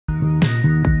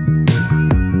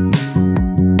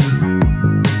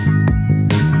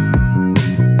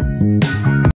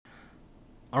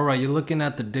Alright, you're looking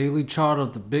at the daily chart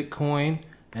of the Bitcoin,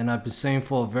 and I've been saying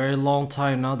for a very long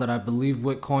time now that I believe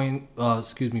Bitcoin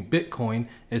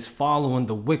is following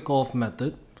the wick-off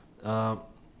method,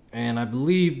 and I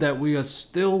believe that we are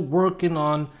still working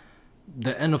on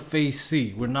the end of phase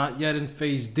C. We're not yet in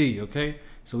phase D, okay?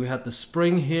 So we had the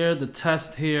spring here, the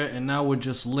test here, and now we're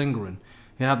just lingering.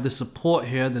 We have the support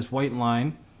here, this white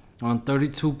line on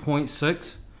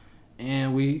 32.6,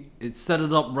 and it set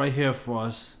it up right here for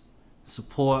us.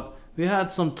 Support. We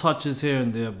had some touches here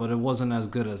and there, but it wasn't as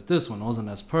good as this one. It wasn't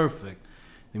as perfect.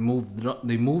 They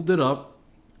moved it up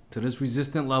to this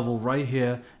resistant level right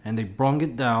here, and they brung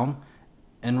it down.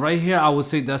 And right here, I would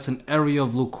say that's an area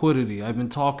of liquidity. I've been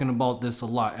talking about this a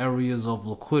lot. Areas of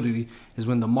liquidity is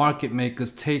when the market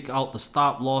makers take out the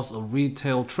stop loss of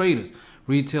retail traders.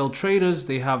 Retail traders,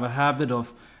 they have a habit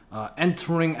of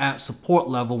entering at support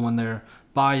level when they're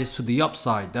biased to the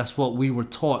upside. That's what we were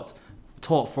taught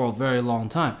for a very long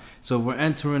time. So if we're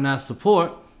entering that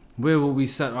support, where will we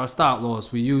set our stop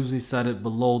loss? We usually set it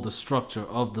below the structure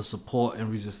of the support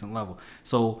and resistant level.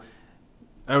 So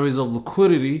areas of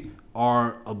liquidity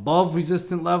are above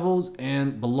resistant levels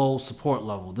and below support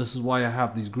level. This is why I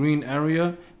have this green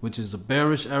area, which is a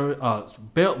bearish area,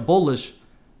 bullish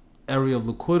area of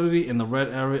liquidity, and the red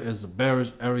area is the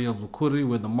bearish area of liquidity,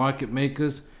 where the market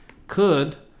makers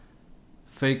could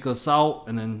fake us out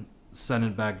and then send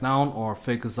it back down, or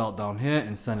fake us out down here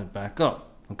and send it back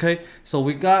up. Okay, so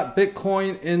we got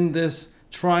Bitcoin in this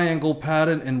triangle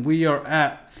pattern, and we are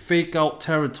at fake out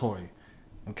territory.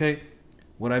 Okay,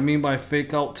 what I mean by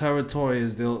fake out territory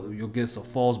is you'll get a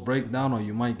false breakdown, or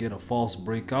you might get a false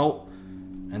breakout,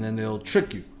 and then they'll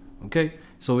trick you. Okay,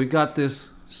 so we got this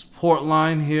support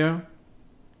line here,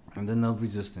 and then the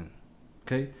resistance.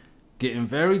 Okay, getting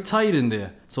very tight in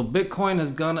there. So Bitcoin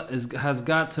has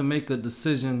got to make a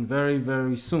decision very,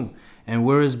 very soon. And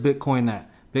where is Bitcoin at?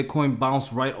 Bitcoin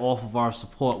bounced right off of our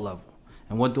support level.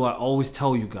 And what do I always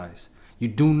tell you guys? You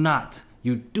do not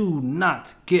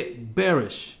get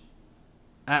bearish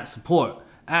at support.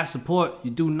 At support,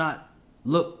 you do not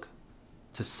look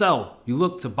to sell. You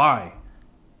look to buy.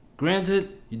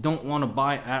 Granted, you don't want to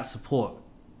buy at support.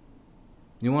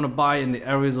 You want to buy in the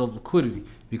areas of liquidity,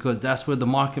 because that's where the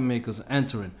market makers are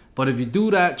entering. But if you do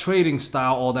that trading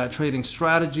style or that trading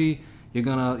strategy, you're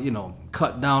gonna,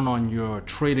 cut down on your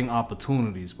trading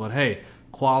opportunities. But hey,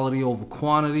 quality over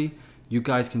quantity, you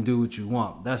guys can do what you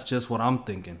want. That's just what I'm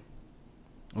thinking.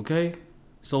 Okay?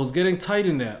 So it's getting tight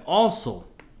in there. Also,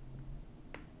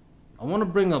 I want to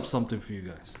bring up something for you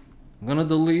guys. I'm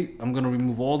gonna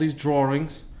remove all these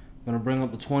drawings. I'm gonna bring up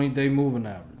the 20-day moving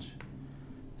average.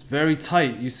 Very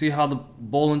tight. You see how the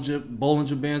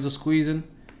Bollinger Bands are squeezing?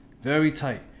 Very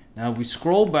tight. Now if we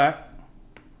scroll back,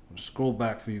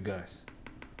 for you guys.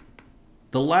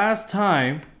 The last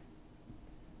time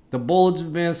the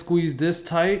Bollinger Band squeezed this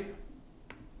tight,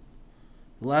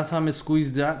 the last time it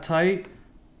squeezed that tight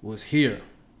was here.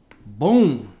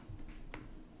 Boom.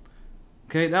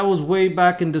 Okay, that was way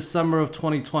back in December of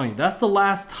 2020. That's the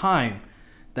last time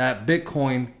that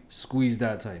Bitcoin squeeze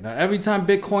that tight. Now every time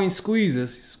Bitcoin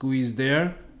squeeze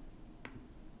there,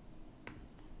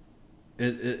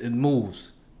 it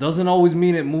moves. Doesn't always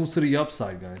mean it moves to the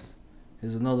upside, guys.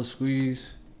 Here's another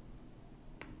squeeze.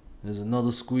 There's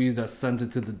another squeeze that sent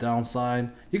it to the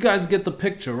downside. You guys get the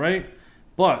picture, right?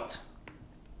 But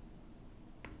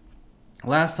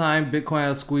last time Bitcoin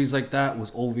had a squeeze like that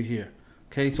was over here.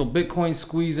 Okay, so Bitcoin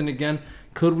squeezing again.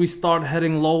 Could we start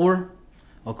heading lower?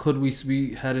 Or could we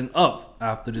be heading up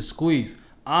after the squeeze?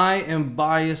 I am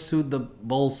biased to the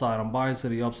bull side. I'm biased to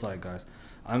the upside, guys.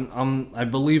 I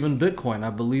believe in Bitcoin. I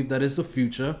believe that is the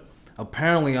future.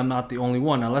 Apparently, I'm not the only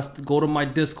one. Now, let's go to my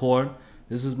Discord.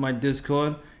 This is my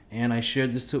Discord, and I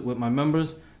shared this with my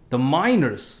members. The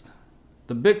miners,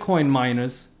 the Bitcoin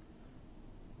miners,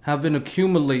 have been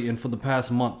accumulating for the past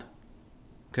month.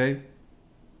 Okay?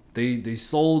 They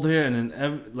sold here, and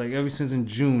then ever since in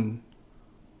June,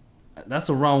 that's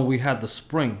around when we had the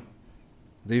spring.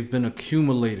 They've been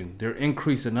accumulating. They're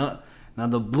increasing up. Now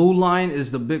the blue line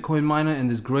is the Bitcoin miner, and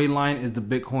this gray line is the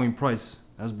Bitcoin price.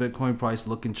 That's Bitcoin price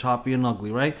looking choppy and ugly,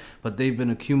 right? But they've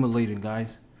been accumulating,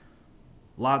 guys.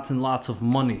 Lots and lots of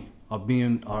money are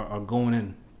going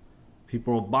in.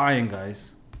 People are buying,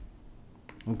 guys.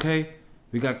 Okay?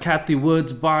 We got Kathy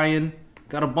Woods buying.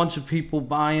 Got a bunch of people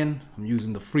buying. I'm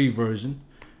using the free version.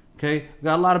 Okay, we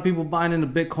got a lot of people buying into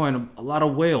Bitcoin, a lot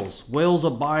of whales. Whales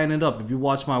are buying it up. If you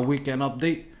watch my weekend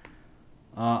update,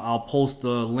 I'll post the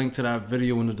link to that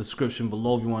video in the description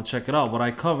below if you want to check it out. But I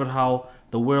covered how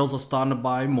the whales are starting to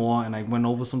buy more, and I went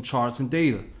over some charts and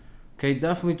data. Okay,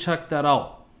 definitely check that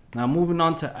out. Now moving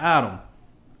on to Atom.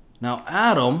 Now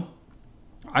Atom,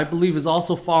 I believe is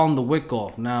also following the wick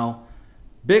off. Now,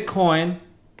 Bitcoin,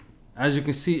 as you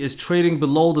can see, is trading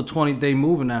below the 20-day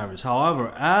moving average. However,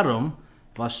 Atom,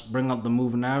 if I bring up the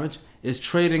moving average, is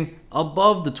trading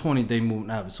above the 20-day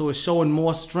moving average. So it's showing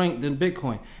more strength than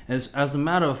Bitcoin. As a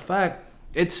matter of fact,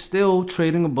 it's still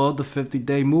trading above the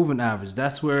 50-day moving average.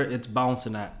 That's where it's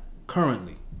bouncing at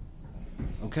currently.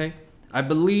 Okay, I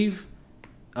believe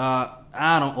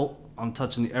Atom, oh, I'm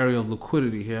touching the area of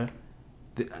liquidity here.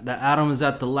 The Atom is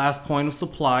at the last point of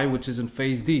supply, which is in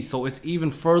phase D. So it's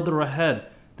even further ahead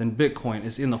than Bitcoin.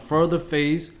 It's in the further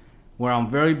phase where I'm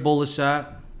very bullish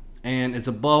at, and it's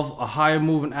above a higher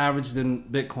moving average than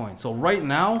Bitcoin. So right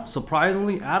now,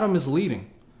 surprisingly, Atom is leading.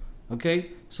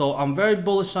 Okay, so I'm very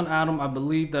bullish on Atom. I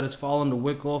believe that it's following the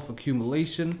wick off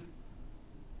accumulation.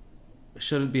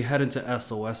 Should it be heading to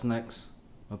SOS next?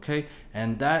 Okay,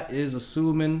 and that is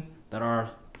assuming that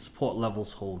our support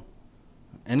levels hold.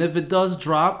 And if it does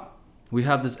drop, we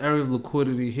have this area of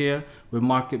liquidity here where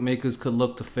market makers could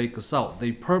look to fake us out.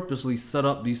 They purposely set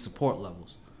up these support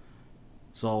levels.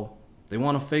 So they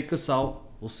want to fake us out.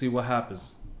 We'll see what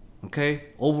happens. Okay,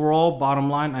 overall, bottom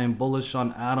line, I am bullish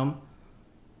on Atom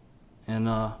and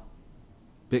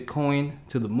Bitcoin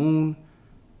to the moon.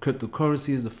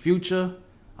 Cryptocurrency is the future.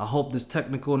 I hope this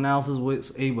technical analysis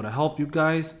was able to help you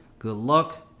guys. Good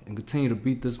luck and continue to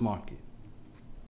beat this market.